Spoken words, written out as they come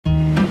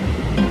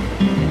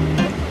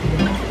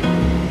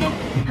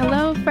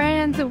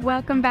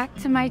welcome back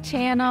to my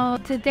channel.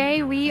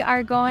 Today we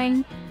are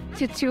going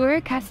to tour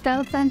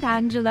Castel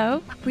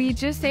Sant'Angelo. We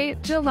just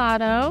ate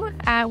gelato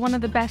at one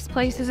of the best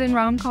places in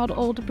Rome called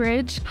Old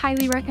Bridge.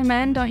 Highly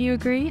recommend, don't you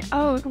agree?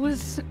 Oh, it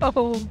was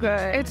so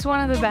good. It's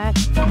one of the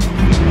best.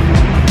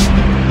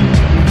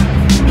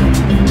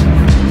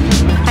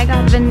 I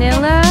got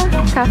vanilla,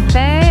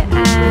 cafe,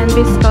 and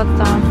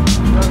biscotto.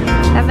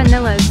 That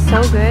vanilla is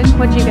so good.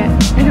 What'd you get?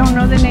 I don't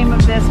know the name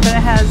of this, but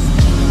it has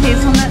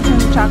hazelnuts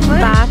and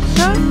chocolate.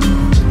 Bacio,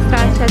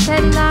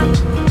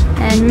 stracciatella,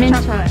 and mint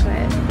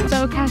chocolate.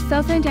 So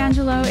Castel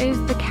Sant'Angelo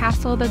is the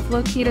castle that's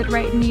located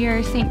right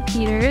near St.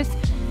 Peter's.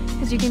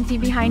 As you can see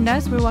behind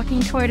us, we're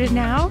walking toward it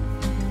now.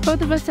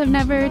 Both of us have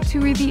never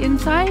toured the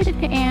inside,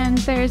 and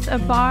there's a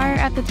bar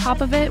at the top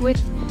of it with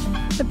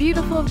a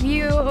beautiful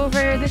view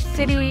over the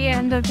city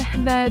and of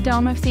the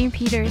Dome of St.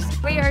 Peter's.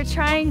 We are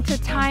trying to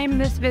time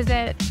this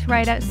visit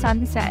right at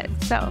sunset,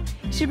 so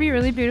it should be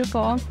really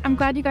beautiful. I'm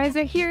glad you guys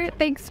are here.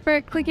 Thanks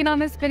for clicking on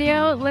this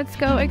video. Let's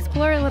go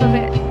explore a little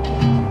bit.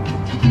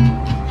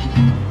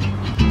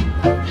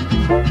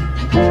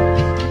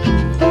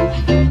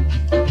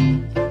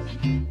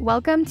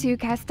 Welcome to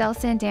Castel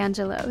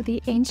Sant'Angelo,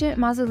 the ancient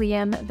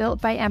mausoleum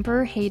built by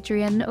Emperor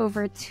Hadrian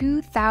over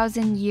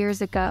 2,000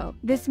 years ago.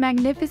 This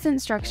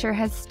magnificent structure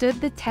has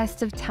stood the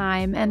test of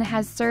time and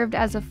has served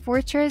as a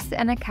fortress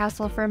and a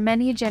castle for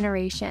many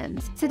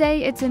generations.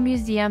 Today, it's a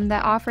museum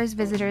that offers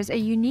visitors a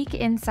unique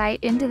insight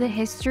into the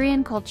history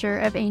and culture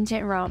of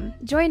ancient Rome.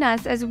 Join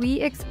us as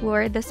we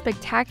explore the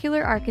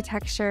spectacular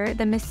architecture,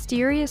 the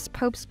mysterious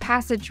Pope's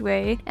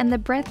passageway, and the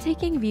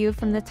breathtaking view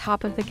from the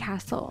top of the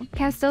castle.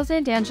 Castel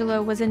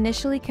Sant'Angelo was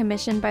initially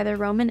commissioned by the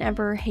Roman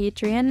Emperor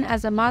Hadrian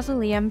as a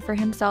mausoleum for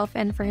himself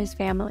and for his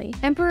family.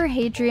 Emperor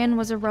Hadrian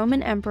was a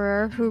Roman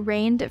emperor who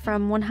reigned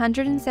from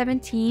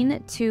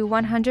 117 to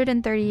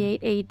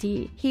 138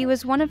 AD. He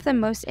was one of the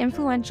most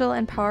influential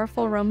and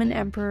powerful Roman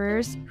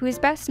emperors, who is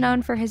best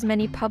known for his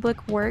many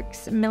public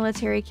works,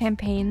 military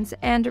campaigns,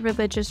 and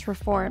religious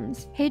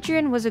reforms.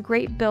 Hadrian was a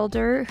great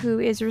builder who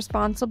is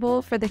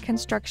responsible for the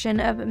construction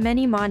of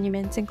many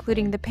monuments,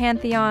 including the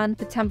Pantheon,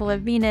 the Temple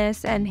of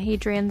Venus, and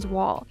Hadrian's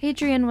Wall.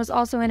 Hadrian was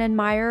also an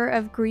admirer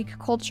of Greek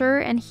culture,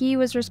 and he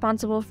was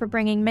responsible for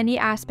bringing many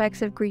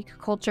aspects of Greek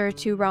culture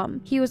to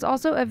Rome. He was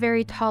also a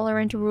very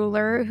tolerant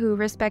ruler who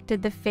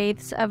respected the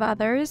faiths of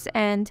others,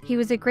 and he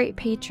was a great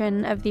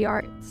patron of the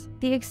arts.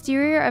 The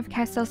exterior of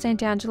Castel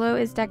Sant'Angelo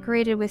is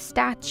decorated with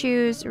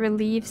statues,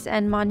 reliefs,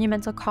 and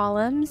monumental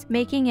columns,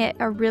 making it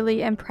a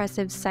really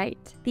impressive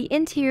sight. The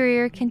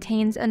interior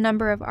contains a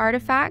number of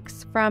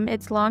artifacts from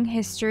its long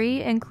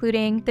history,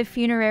 including the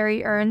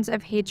funerary urns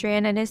of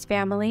Hadrian and his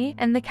family,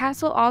 and the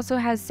castle also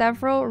has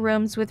several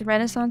rooms with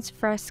Renaissance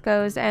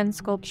frescoes and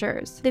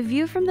sculptures. The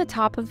view from the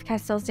top of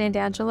Castel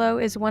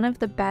Sant'Angelo is one of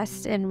the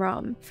best in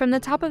Rome. From the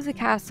top of the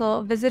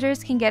castle,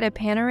 visitors can get a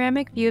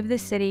panoramic view of the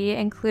city,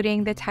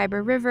 including the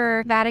Tiber River,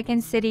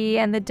 Vatican City,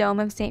 and the Dome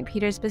of St.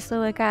 Peter's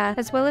Basilica,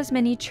 as well as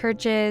many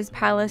churches,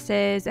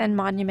 palaces, and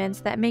monuments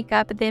that make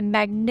up the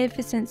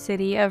magnificent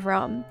city of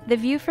Rome. The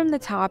view from the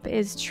top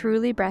is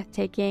truly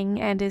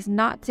breathtaking and is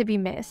not to be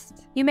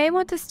missed. You may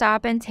want to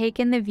stop and take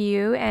in the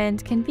view,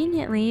 and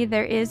conveniently,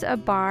 there is a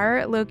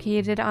bar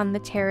located on the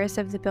terrace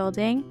of the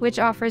building, which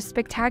offers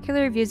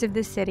spectacular views of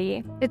the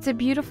city. It's a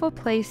beautiful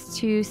place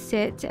to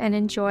sit and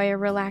enjoy a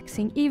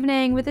relaxing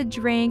evening with a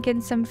drink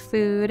and some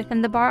food,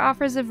 and the bar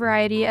offers a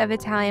variety of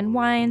Italian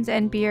wines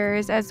and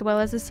beers, as well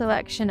as a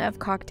selection of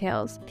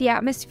cocktails. The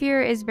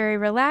atmosphere is very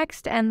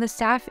relaxed, and the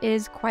staff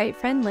is quite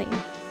friendly.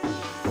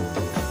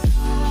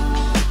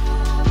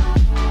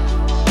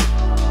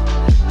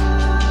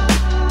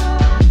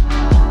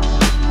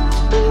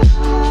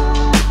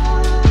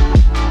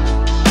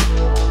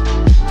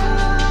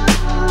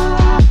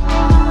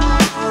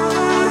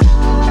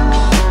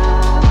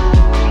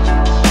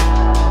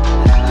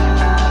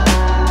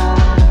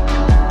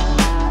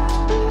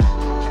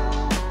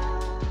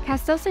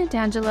 Castel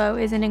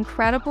Sant'Angelo is an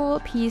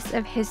incredible piece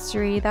of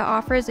history that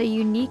offers a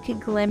unique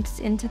glimpse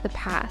into the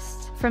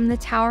past. From the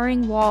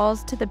towering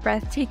walls to the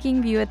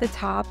breathtaking view at the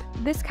top,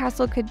 this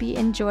castle could be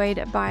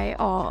enjoyed by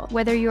all.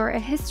 Whether you're a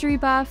history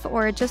buff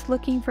or just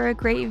looking for a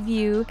great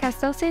view,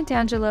 Castel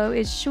Sant'Angelo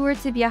is sure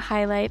to be a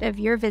highlight of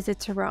your visit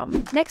to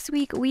Rome. Next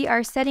week, we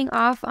are setting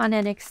off on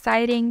an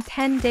exciting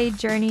 10-day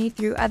journey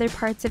through other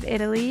parts of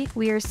Italy.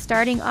 We are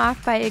starting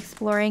off by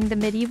exploring the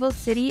medieval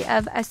city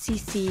of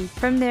Assisi.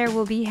 From there,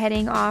 we'll be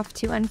heading off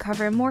to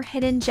uncover more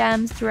hidden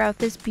gems throughout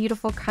this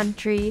beautiful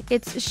country.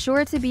 It's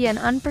sure to be an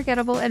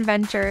unforgettable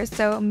adventure,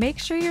 so make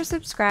sure you're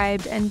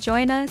subscribed and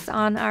join us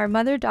on our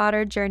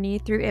mother-daughter journey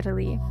through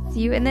Italy.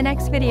 See you in the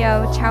next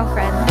video. Ciao,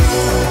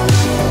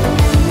 friends.